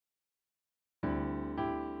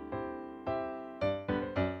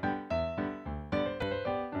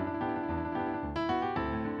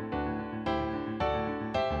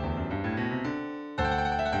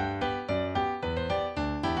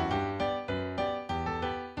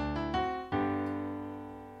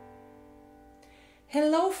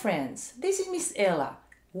Hello friends, this is Miss Ella.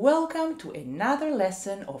 Welcome to another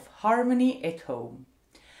lesson of Harmony at Home.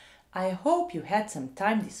 I hope you had some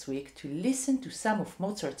time this week to listen to some of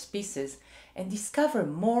Mozart's pieces and discover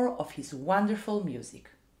more of his wonderful music.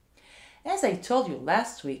 As I told you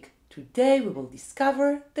last week, today we will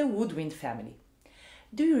discover the woodwind family.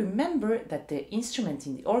 Do you remember that the instruments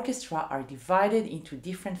in the orchestra are divided into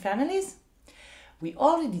different families? We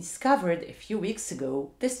already discovered a few weeks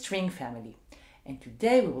ago the string family, and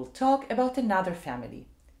today we will talk about another family,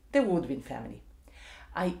 the woodwind family.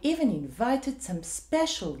 I even invited some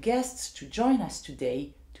special guests to join us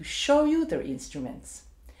today to show you their instruments.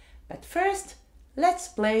 But first, let's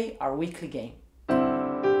play our weekly game.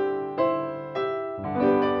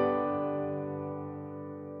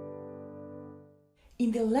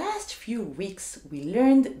 In the last few weeks, we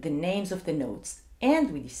learned the names of the notes, and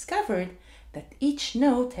we discovered that each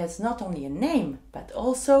note has not only a name, but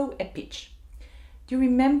also a pitch. Do you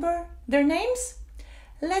remember their names?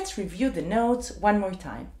 Let's review the notes one more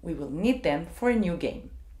time. We will need them for a new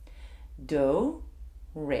game. Do,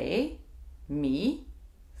 re, mi,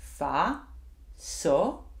 fa,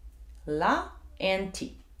 so, la, and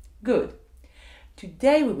ti. Good.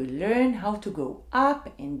 Today we will learn how to go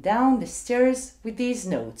up and down the stairs with these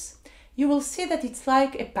notes. You will see that it's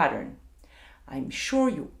like a pattern. I'm sure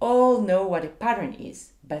you all know what a pattern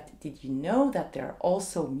is, but did you know that there are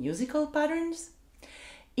also musical patterns?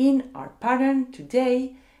 In our pattern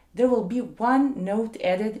today, there will be one note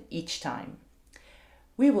added each time.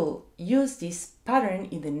 We will use this pattern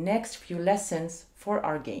in the next few lessons for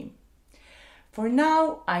our game. For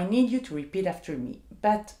now, I need you to repeat after me,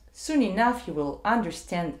 but soon enough you will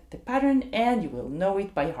understand the pattern and you will know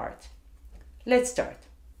it by heart. Let's start.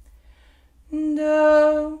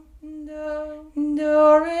 Do, do,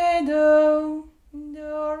 do, re, do,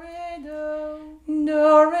 do, re, do,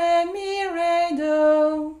 do, re, mi, re,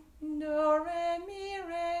 do, do, re, mi,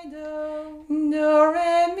 re, do, do,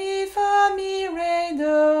 re, mi, fa, mi, re,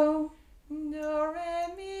 do, do, re,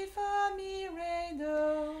 mi, fa, mi, re,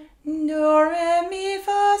 do, do, re, mi,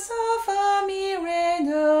 fa, so, fa, mi, re,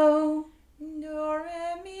 do, do,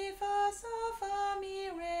 re, mi, fa, so, fa, mi,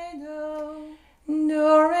 re, do,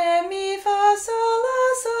 do, re, mi, fa, so, la,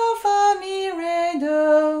 so, fa, mi, re,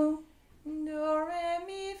 do, do, re,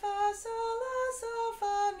 mi, fa, so, la, so,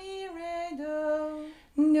 fa, mi, re, do,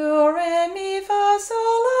 do, re, mi, fa, so,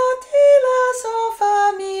 la, ti, la, so,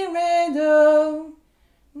 fa, mi, re, do,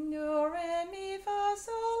 do, re, mi, fa,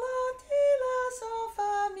 so, la, ti, la, so,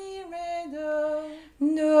 fa, mi, re, do,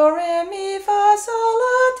 do, re, mi, fa, so,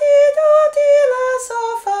 la, ti, do, ti, la, so,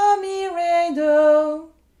 fa, mi, re, do,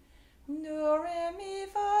 do, re, mi,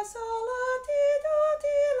 fa, so, la, ti, do,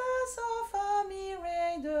 ti, la, so, fa, mi, re,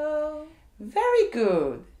 do. Very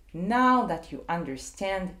good! Now that you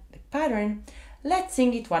understand the pattern, let's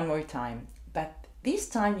sing it one more time. But this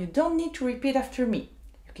time you don't need to repeat after me.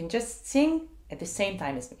 You can just sing at the same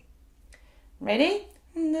time as me. Ready?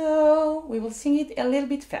 No, we will sing it a little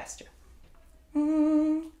bit faster.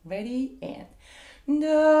 Ready? And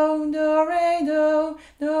do, do, re, do,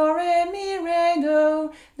 do, re, mi, re,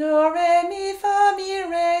 do, do, re, mi, fa, mi,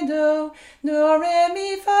 re, do, do, re,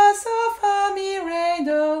 mi, fa, so, fa, mi, re,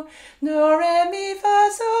 do, do, re, mi, fa,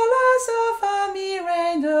 so, la, so, fa, mi,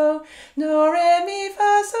 re, do, do, re, mi,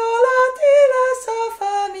 fa, so, la, ti, la, so,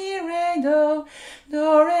 fa, mi, re, do,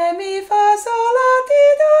 do, re, mi, fa, so, la, ti,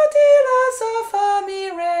 do, ti, la, so, fa, mi,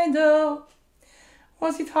 re, do.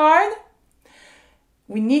 Was it hard?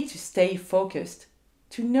 We need to stay focused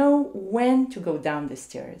to know when to go down the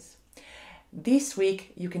stairs. This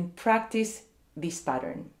week you can practice this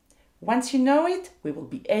pattern. Once you know it, we will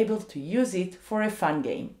be able to use it for a fun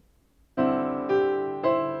game.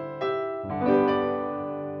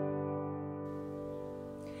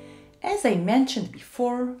 As I mentioned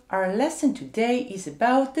before, our lesson today is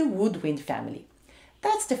about the woodwind family.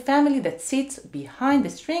 That's the family that sits behind the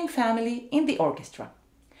string family in the orchestra.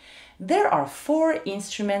 There are 4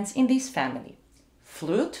 instruments in this family: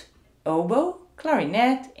 flute, oboe,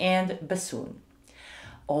 clarinet, and bassoon.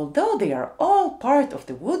 Although they are all part of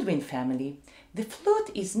the woodwind family, the flute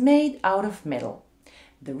is made out of metal.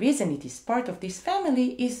 The reason it is part of this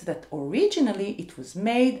family is that originally it was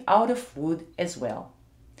made out of wood as well.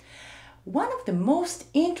 One of the most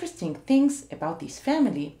interesting things about this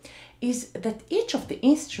family is that each of the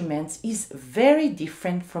instruments is very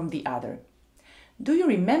different from the other. Do you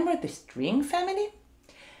remember the string family?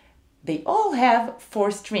 They all have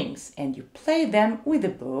 4 strings and you play them with a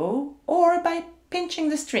bow or by pinching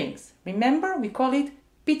the strings. Remember, we call it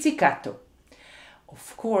pizzicato.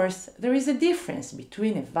 Of course, there is a difference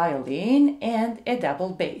between a violin and a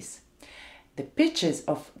double bass. The pitches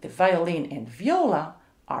of the violin and viola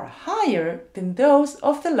are higher than those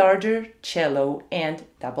of the larger cello and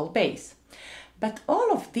double bass. But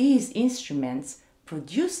all of these instruments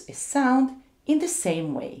produce a sound in the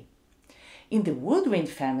same way. In the woodwind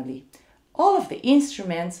family, all of the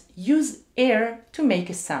instruments use air to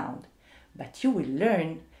make a sound, but you will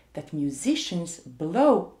learn that musicians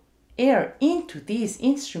blow air into these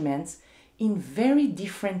instruments in very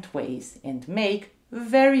different ways and make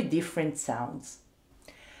very different sounds.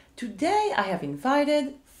 Today I have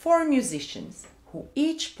invited 4 musicians who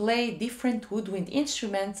each play different woodwind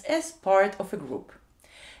instruments as part of a group.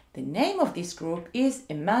 The name of this group is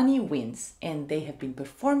Imani Winds, and they have been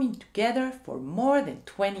performing together for more than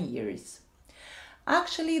 20 years.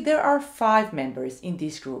 Actually, there are 5 members in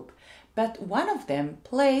this group, but one of them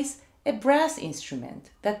plays a brass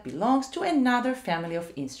instrument that belongs to another family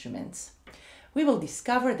of instruments. We will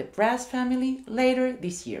discover the brass family later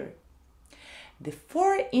this year. The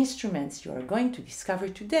 4 instruments you are going to discover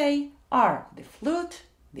today are the flute,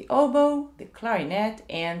 the oboe, the clarinet,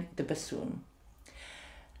 and the bassoon.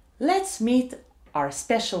 Let's meet our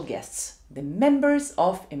special guests, the members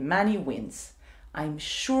of Imani Winds. I'm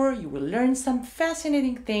sure you will learn some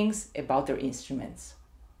fascinating things about their instruments.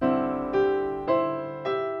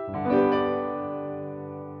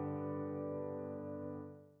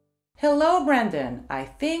 Hello, Brandon. I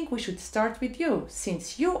think we should start with you,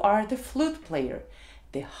 since you are the flute player,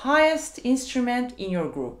 the highest instrument in your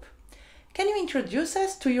group. Can you introduce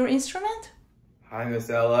us to your instrument? Hi, Miss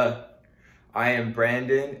Ella. I am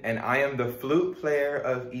Brandon, and I am the flute player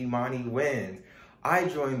of Imani Winds. I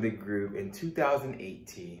joined the group in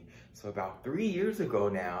 2018, so about 3 years ago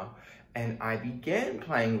now, and I began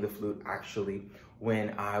playing the flute actually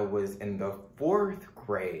when I was in the 4th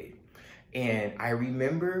grade. And I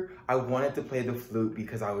remember I wanted to play the flute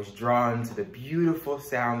because I was drawn to the beautiful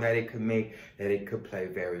sound that it could make, that it could play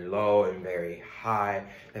very low and very high,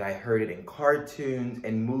 that I heard it in cartoons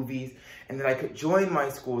and movies, and that I could join my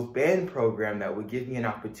school's band program that would give me an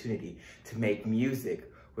opportunity to make music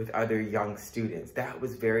with other young students. That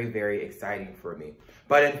was very, very exciting for me.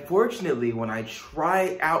 But unfortunately, when I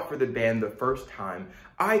tried out for the band the first time,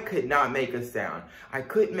 I could not make a sound. I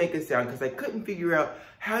couldn't make a sound because I couldn't figure out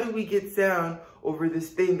how do we get sound over this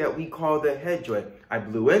thing that we call the head joint. I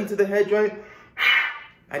blew into the head joint.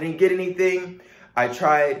 I didn't get anything. I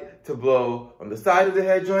tried to blow on the side of the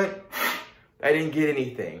head joint. I didn't get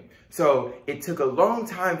anything. So it took a long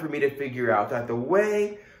time for me to figure out that the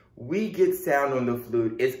way we get sound on the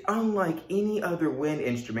flute is unlike any other wind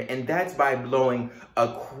instrument, and that's by blowing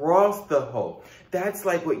across the hole. That's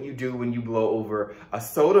like what you do when you blow over a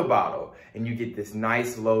soda bottle and you get this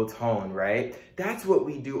nice low tone, right? That's what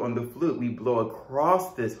we do on the flute. We blow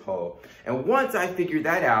across this hole. And once I figured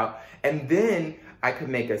that out, and then I could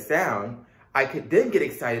make a sound, I could then get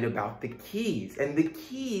excited about the keys. And the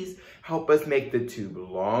keys help us make the tube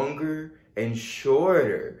longer and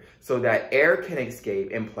shorter so that air can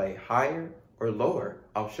escape and play higher or lower.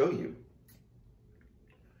 I'll show you.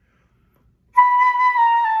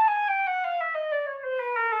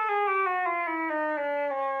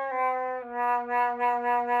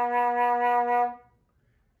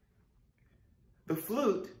 The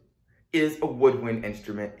flute is a woodwind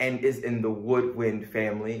instrument and is in the woodwind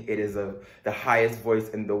family. It is the highest voice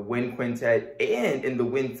in the wind quintet and in the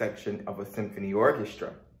wind section of a symphony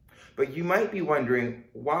orchestra. But you might be wondering,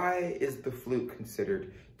 why is the flute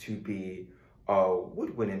considered to be a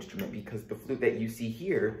woodwind instrument? Because the flute that you see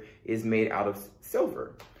here is made out of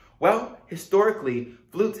silver. Well, historically,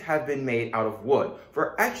 flutes have been made out of wood.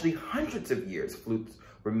 For actually hundreds of years, flutes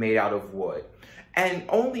were made out of wood. And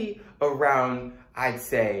only around, I'd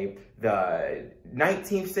say, the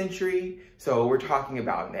 19th century, so we're talking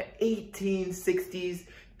about in the 1860s,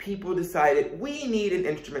 people decided we need an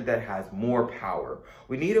instrument that has more power.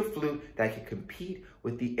 We need a flute that can compete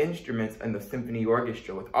with the instruments in the symphony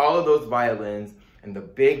orchestra, with all of those violins and the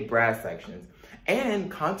big brass sections. And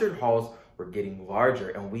concert halls were getting larger,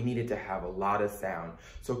 and we needed to have a lot of sound.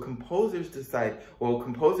 So composers decided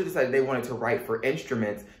they wanted to write for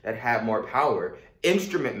instruments that had more power.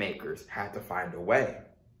 Instrument makers had to find a way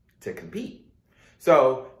to compete.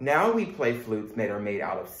 So now we play flutes that are made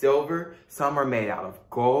out of silver, some are made out of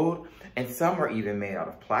gold, and some are even made out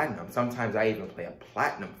of platinum. Sometimes I even play a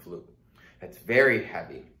platinum flute. That's very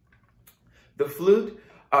heavy. The flute,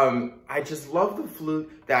 I just love the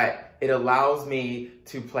flute that it allows me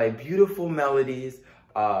to play beautiful melodies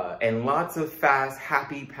and lots of fast,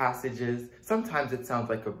 happy passages. Sometimes it sounds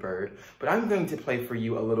like a bird, but I'm going to play for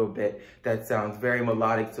you a little bit that sounds very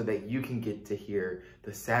melodic so that you can get to hear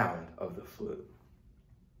the sound of the flute.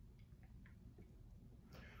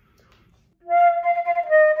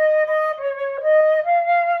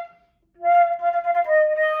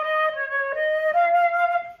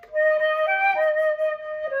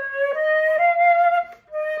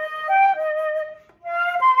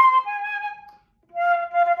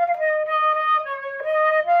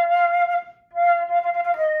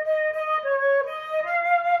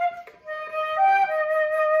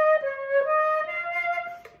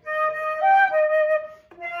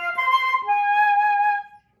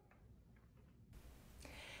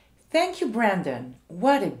 Thank you, Brandon.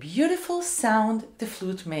 What a beautiful sound the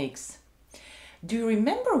flute makes. Do you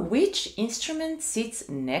remember which instrument sits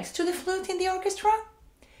next to the flute in the orchestra?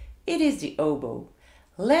 It is the oboe.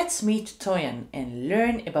 Let's meet Toyan and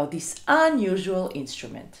learn about this unusual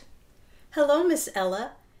instrument. Hello, Miss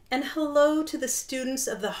Ella, and hello to the students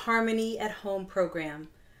of the Harmony at Home program.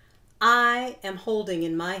 I am holding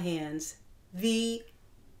in my hands the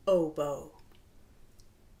oboe.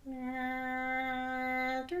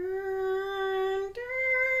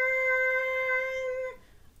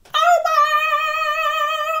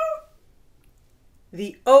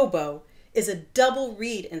 The oboe is a double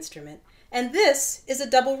reed instrument, and this is a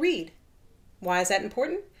double reed. Why is that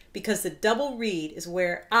important? Because the double reed is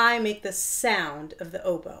where I make the sound of the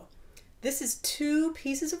oboe. This is two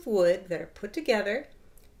pieces of wood that are put together.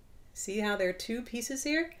 See how there are two pieces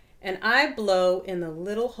here? And I blow in the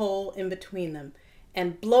little hole in between them.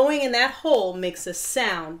 And blowing in that hole makes a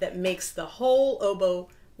sound that makes the whole oboe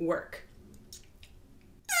work.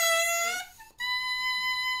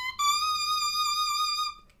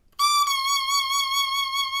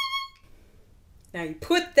 Now you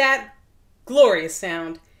put that glorious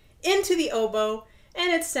sound into the oboe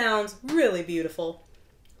and it sounds really beautiful.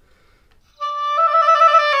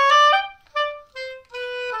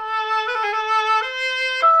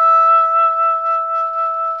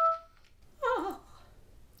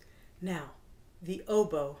 Now, the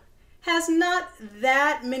oboe has not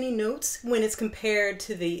that many notes when it's compared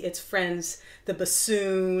to its friends, the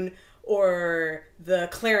bassoon or the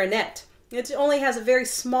clarinet. It only has a very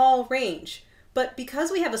small range. But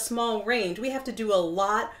because we have a small range, we have to do a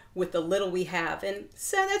lot with the little we have. And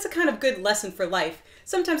so that's a kind of good lesson for life.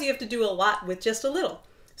 Sometimes you have to do a lot with just a little.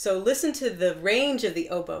 So listen to the range of the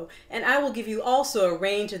oboe, and I will give you also a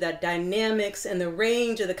range of that dynamics and the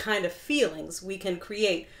range of the kind of feelings we can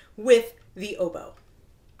create with the oboe.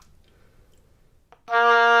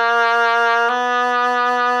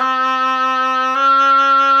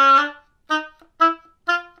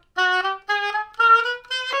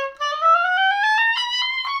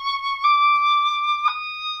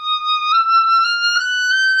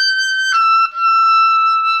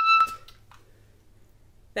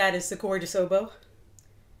 That is the gorgeous oboe.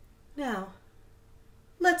 Now,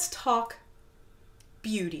 let's talk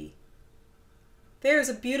beauty. There's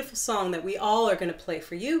a beautiful song that we all are going to play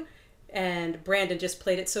for you, and Brandon just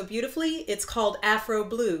played it so beautifully. It's called Afro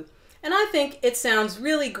Blue, and I think it sounds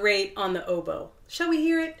really great on the oboe. Shall we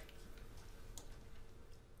hear it?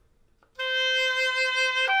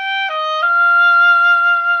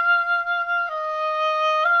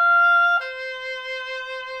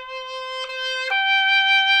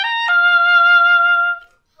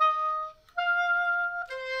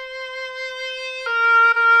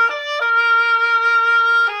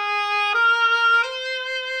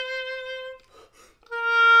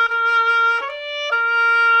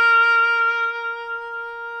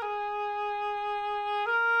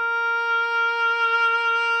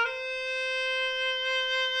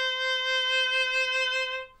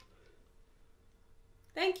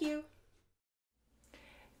 Thank you.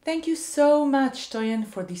 Thank you so much, Toyan,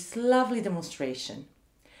 for this lovely demonstration.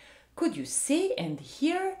 Could you see and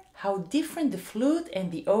hear how different the flute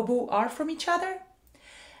and the oboe are from each other?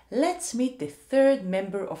 Let's meet the third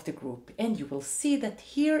member of the group, and you will see that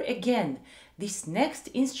here again, this next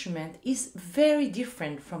instrument is very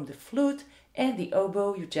different from the flute and the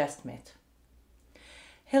oboe you just met.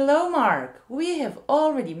 Hello, Mark. We have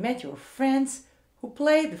already met your friends who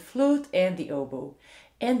play the flute and the oboe,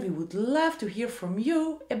 and we would love to hear from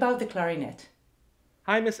you about the clarinet.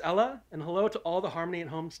 Hi, Miss Ella, and hello to all the Harmony at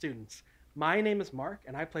Home students. My name is Mark,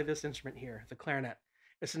 and I play this instrument here, the clarinet.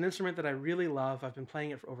 It's an instrument that I really love. I've been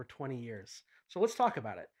playing it for over 20 years. So let's talk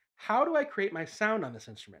about it. How do I create my sound on this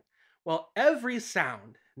instrument? Well, every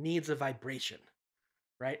sound needs a vibration,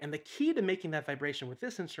 right? And the key to making that vibration with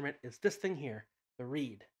this instrument is this thing here, the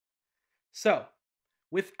reed. So,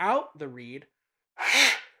 without the reed,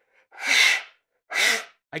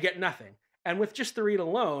 I get nothing. And with just the reed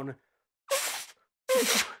alone,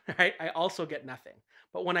 right, I also get nothing.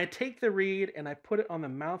 But when I take the reed and I put it on the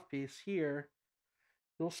mouthpiece here,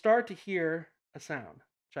 you'll start to hear a sound.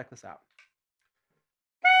 Check this out.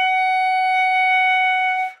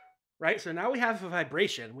 Right, so now we have a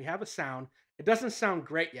vibration, we have a sound. It doesn't sound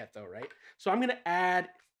great yet though, right? So I'm gonna add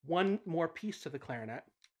one more piece to the clarinet.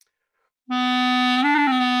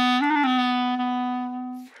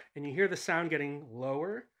 And you hear the sound getting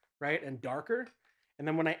lower, right, and darker. And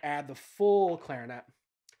then when I add the full clarinet,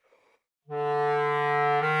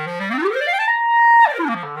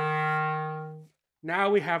 now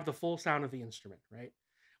we have the full sound of the instrument, right?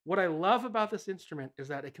 What I love about this instrument is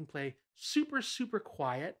that it can play super, super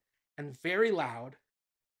quiet and very loud,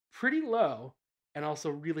 pretty low, and also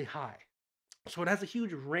really high. So it has a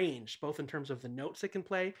huge range, both in terms of the notes it can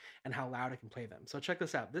play and how loud it can play them. So check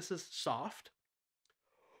this out. This is soft.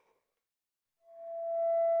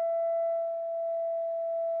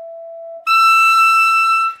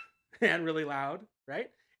 And really loud, right?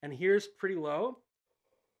 And here's pretty low.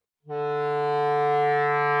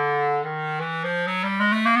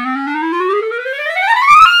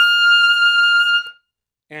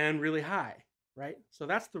 And really high, right? So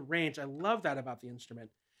that's the range. I love that about the instrument.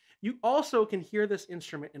 You also can hear this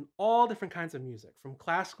instrument in all different kinds of music, from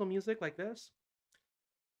classical music like this,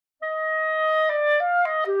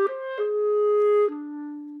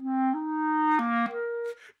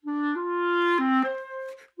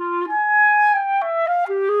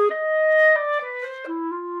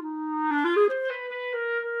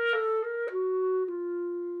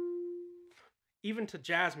 even to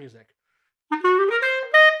jazz music.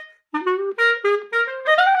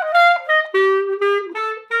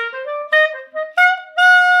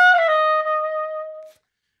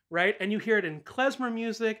 Right? And you hear it in klezmer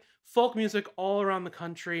music, folk music all around the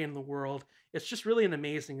country and the world. It's just really an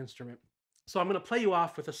amazing instrument. So I'm going to play you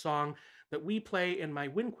off with a song that we play in my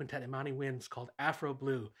wind quintet, Imani Winds, called Afro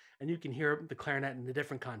Blue. And you can hear the clarinet in a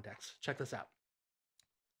different context. Check this out.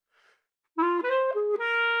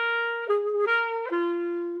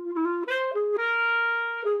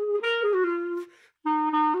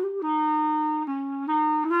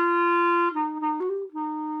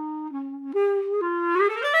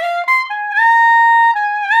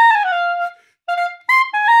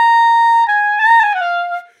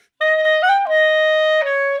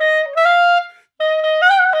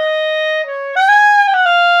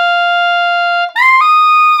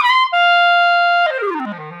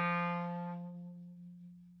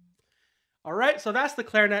 All right, so that's the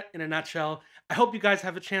clarinet in a nutshell. I hope you guys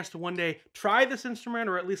have a chance to one day try this instrument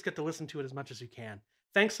or at least get to listen to it as much as you can.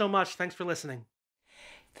 Thanks so much. Thanks for listening.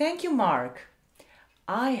 Thank you, Mark.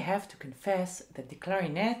 I have to confess that the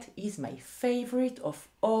clarinet is my favorite of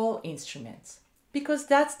all instruments, because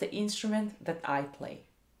that's the instrument that I play.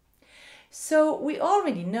 So we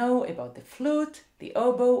already know about the flute, the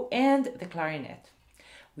oboe, and the clarinet.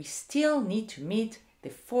 We still need to meet the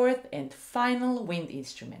fourth and final wind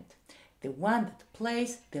instrument, the one that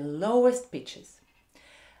plays the lowest pitches.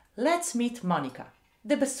 Let's meet Monica,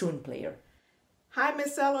 the bassoon player. Hi,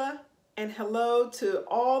 Miss Ella, and hello to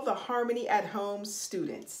all the Harmony at Home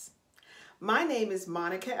students. My name is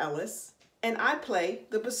Monica Ellis, and I play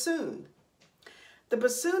the bassoon. The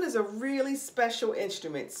bassoon is a really special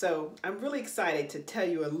instrument, so I'm really excited to tell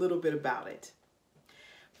you a little bit about it.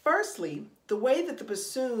 Firstly, the way that the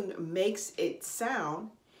bassoon makes its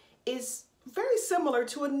sound is very similar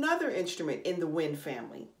to another instrument in the wind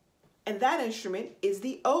family, and that instrument is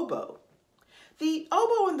the oboe. The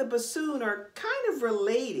oboe and the bassoon are kind of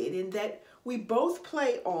related in that we both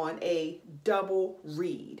play on a double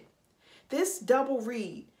reed. This double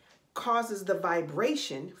reed causes the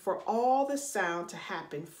vibration for all the sound to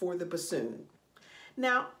happen for the bassoon.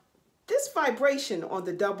 Now, this vibration on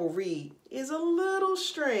the double reed is a little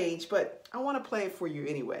strange, but I want to play it for you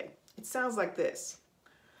anyway. It sounds like this.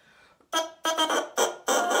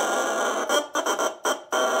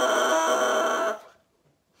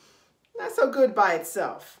 Not so good by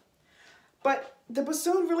itself, but the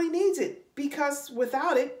bassoon really needs it because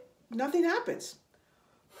without it, nothing happens.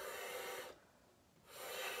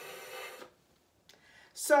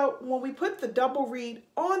 So when we put the double reed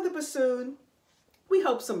on the bassoon, we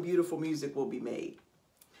hope some beautiful music will be made.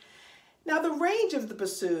 Now the range of the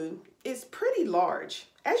bassoon is pretty large.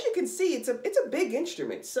 As you can see, it's a big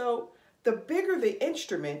instrument. So the bigger the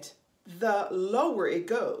instrument, the lower it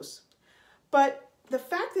goes. But the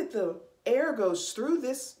fact that the air goes through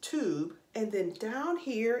this tube and then down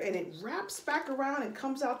here and it wraps back around and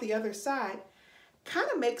comes out the other side kind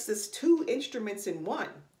of makes this two instruments in one.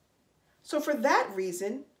 So for that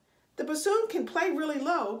reason, the bassoon can play really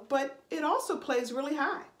low, but it also plays really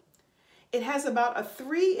high. It has about a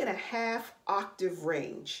 3.5 octave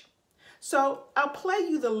range. So I'll play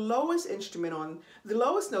you the lowest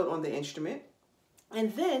note on the instrument,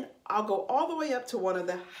 and then I'll go all the way up to one of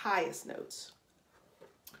the highest notes.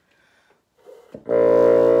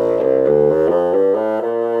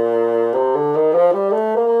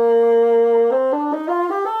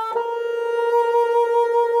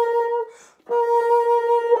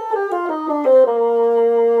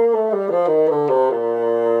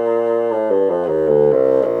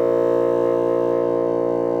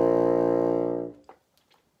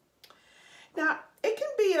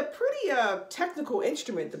 a technical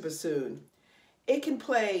instrument, the bassoon. It can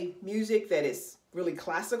play music that is really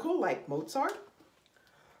classical, like Mozart.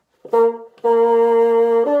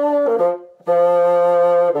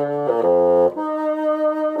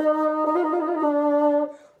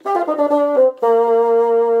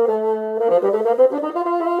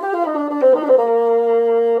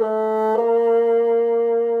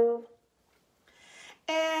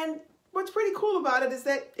 And what's pretty cool about it is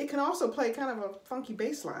that it can also play kind of a funky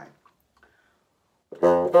bass line.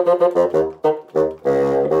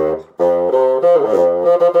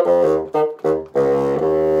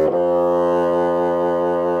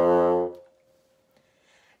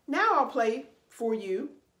 Now I'll play for you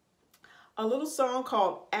a little song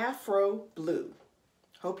called Afro Blue.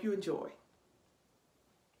 Hope you enjoy.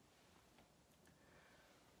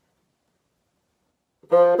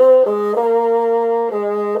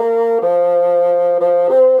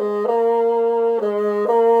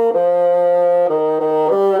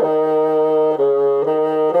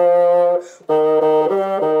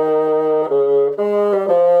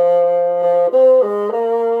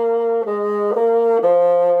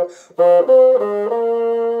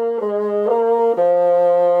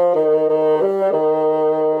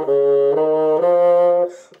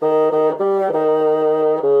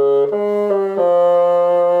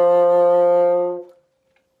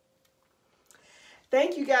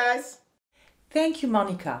 Thank you, guys. Thank you,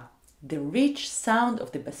 Monica. The rich sound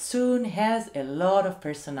of the bassoon has a lot of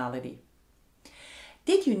personality.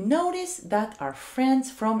 Did you notice that our friends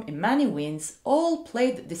from Imani Winds all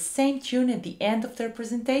played the same tune at the end of their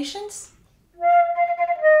presentations?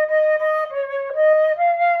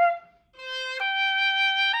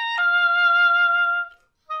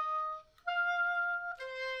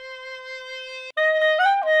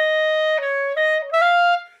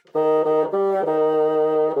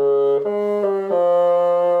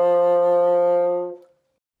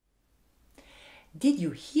 Did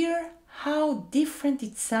you hear how different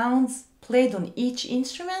it sounds played on each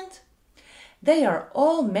instrument? They are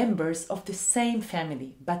all members of the same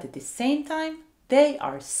family, but at the same time, they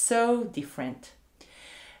are so different.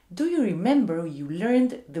 Do you remember you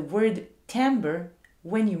learned the word timbre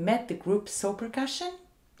when you met the group So Percussion?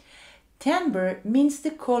 Timbre means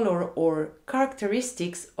the color or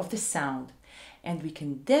characteristics of the sound, and we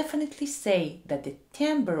can definitely say that the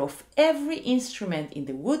timbre of every instrument in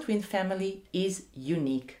the woodwind family is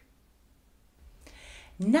unique.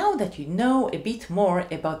 Now that you know a bit more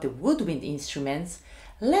about the woodwind instruments,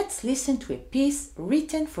 let's listen to a piece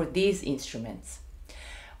written for these instruments.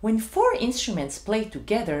 When 4 instruments play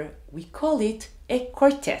together, we call it a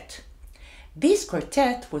quartet. This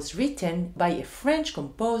quartet was written by a French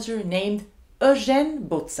composer named Eugène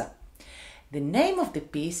Bozza. The name of the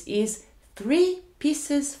piece is 3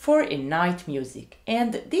 Pieces for a Night Music,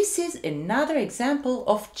 and this is another example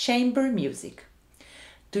of chamber music.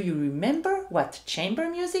 Do you remember what chamber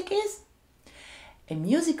music is? A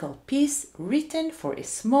musical piece written for a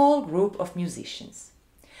small group of musicians.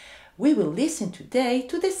 We will listen today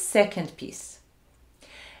to the second piece.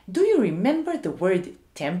 Do you remember the word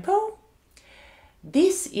tempo?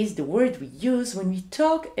 This is the word we use when we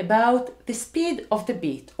talk about the speed of the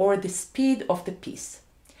beat or the speed of the piece.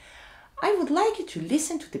 I would like you to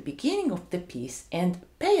listen to the beginning of the piece and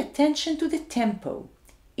pay attention to the tempo.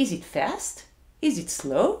 Is it fast? Is it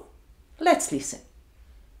slow? Let's listen.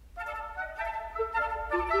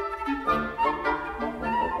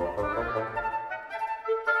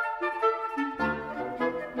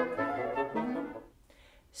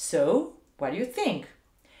 So, what do you think?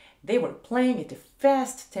 They were playing at a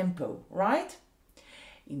fast tempo, right?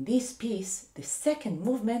 In this piece, the second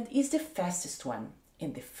movement is the fastest one,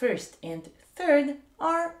 and the first and third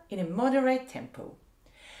are in a moderate tempo.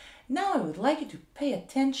 Now I would like you to pay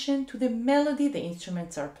attention to the melody the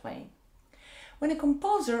instruments are playing. When a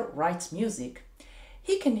composer writes music,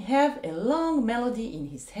 he can have a long melody in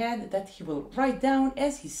his head that he will write down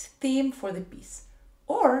as his theme for the piece.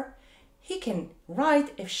 Or he can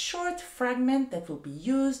write a short fragment that will be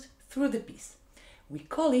used through the piece. We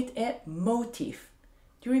call it a motif.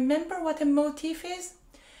 Do you remember what a motif is?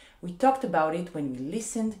 We talked about it when we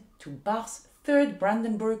listened to Bach's Third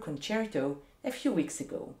Brandenburg Concerto a few weeks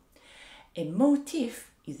ago. A motif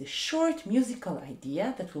is a short musical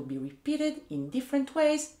idea that will be repeated in different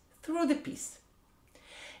ways through the piece.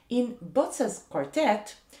 In Bozza's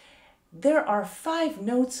quartet, there are 5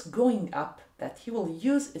 notes going up that he will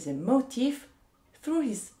use as a motif through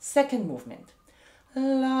his second movement.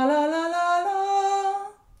 La la la la la.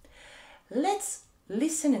 Let's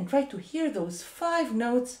listen and try to hear those 5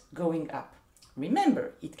 notes going up.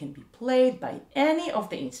 Remember, it can be played by any of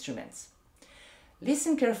the instruments.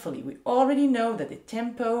 listen carefully. We already know that the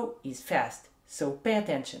tempo is fast, so pay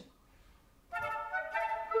attention.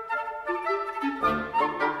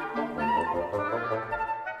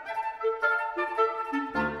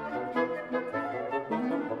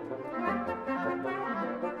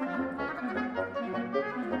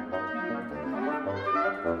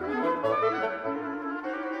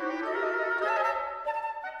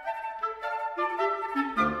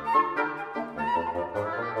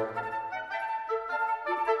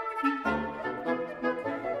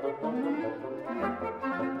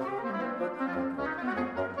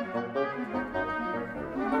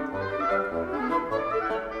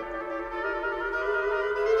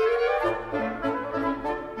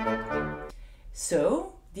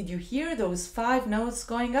 So, did you hear those 5 notes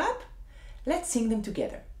going up? Let's sing them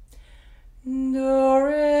together. Do,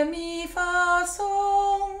 re, mi, fa,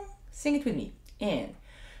 sol. Sing it with me. And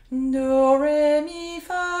do, re, mi,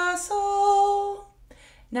 fa, sol.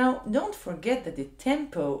 Now, don't forget that the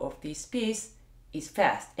tempo of this piece is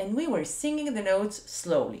fast and we were singing the notes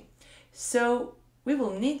slowly. So, we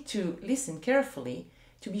will need to listen carefully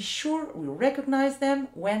to be sure we recognize them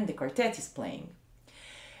when the quartet is playing.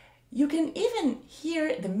 You can even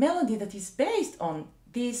hear the melody that is based on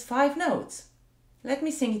these 5 notes. Let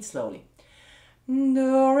me sing it slowly.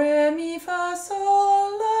 Do, re, mi, fa,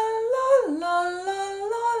 sol, la, la, la,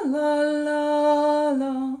 la, la, la,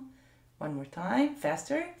 la. One more time,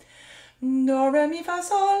 faster. Do, re, mi, fa,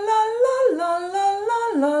 sol, la, la, la, la,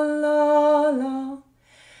 la, la, la.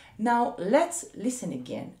 Now let's listen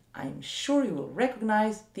again. I'm sure you will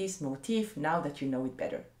recognize this motif now that you know it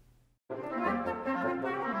better.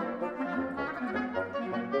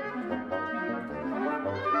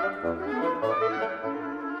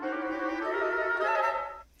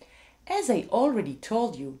 As I already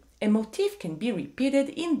told you, a motif can be repeated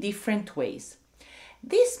in different ways.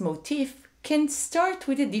 This motif can start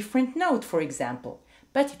with a different note, for example,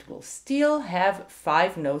 but it will still have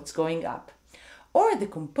 5 notes going up. Or the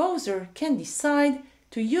composer can decide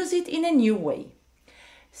to use it in a new way.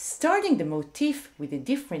 Starting the motif with a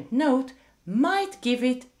different note might give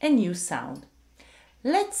it a new sound.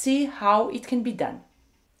 Let's see how it can be done.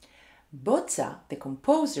 Bozza, the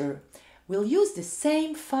composer, will use the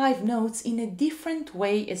same 5 notes in a different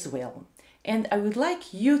way as well, and I would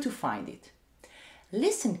like you to find it.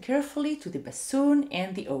 Listen carefully to the bassoon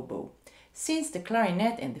and the oboe, since the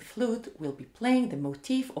clarinet and the flute will be playing the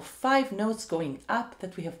motif of 5 notes going up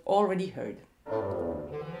that we have already heard.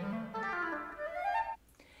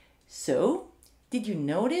 So, did you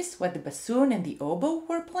notice what the bassoon and the oboe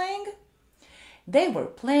were playing? They were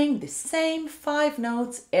playing the same 5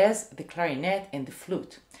 notes as the clarinet and the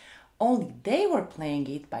flute, only they were playing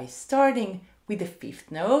it by starting with the 5th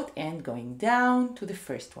note and going down to the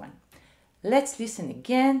first one. Let's listen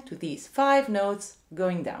again to these 5 notes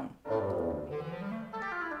going down.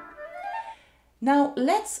 Now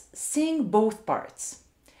let's sing both parts.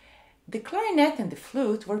 The clarinet and the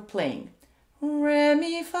flute were playing re,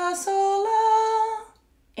 mi, fa, sol, la,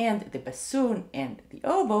 and the bassoon and the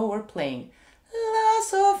oboe were playing la,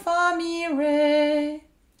 sol, fa, mi, re.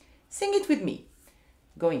 Sing it with me.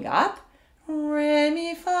 Going up, re,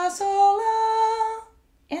 mi, fa, sol, la,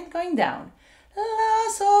 and going down, la,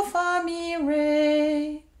 sol, fa, mi,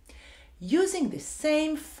 re. Using the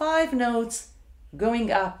same 5 notes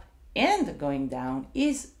going up and going down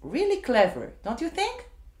is really clever, don't you think?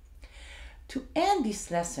 To end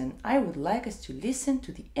this lesson, I would like us to listen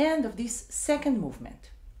to the end of this second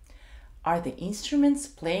movement. Are the instruments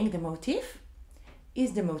playing the motif?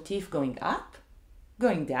 Is the motif going up?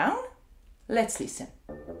 Going down? Let's listen.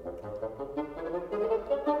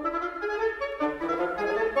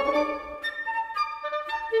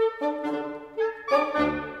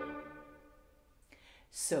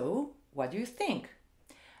 So, what do you think?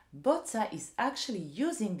 Bozza is actually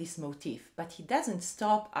using this motif, but he doesn't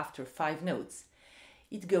stop after 5 notes.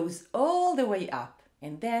 It goes all the way up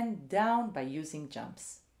and then down by using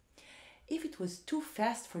jumps. If it was too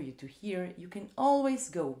fast for you to hear, you can always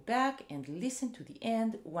go back and listen to the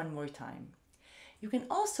end one more time. You can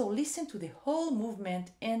also listen to the whole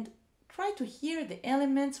movement and try to hear the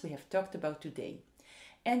elements we have talked about today.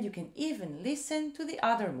 And you can even listen to the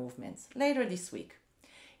other movements later this week.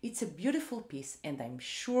 It's a beautiful piece and I'm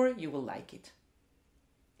sure you will like it.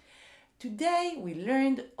 Today we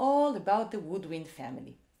learned all about the woodwind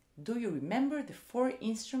family. Do you remember the 4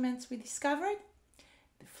 instruments we discovered?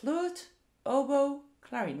 The flute, oboe,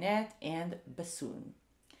 clarinet and bassoon.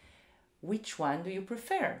 Which one do you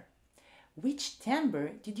prefer? Which timbre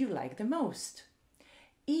did you like the most?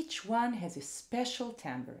 Each one has a special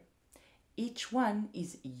timbre. Each one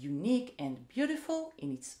is unique and beautiful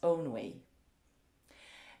in its own way.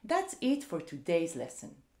 That's it for today's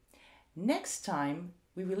lesson. Next time,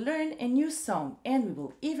 we will learn a new song and we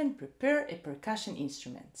will even prepare a percussion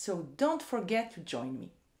instrument, so don't forget to join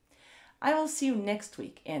me. I will see you next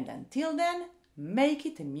week, and until then, make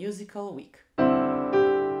it a musical week.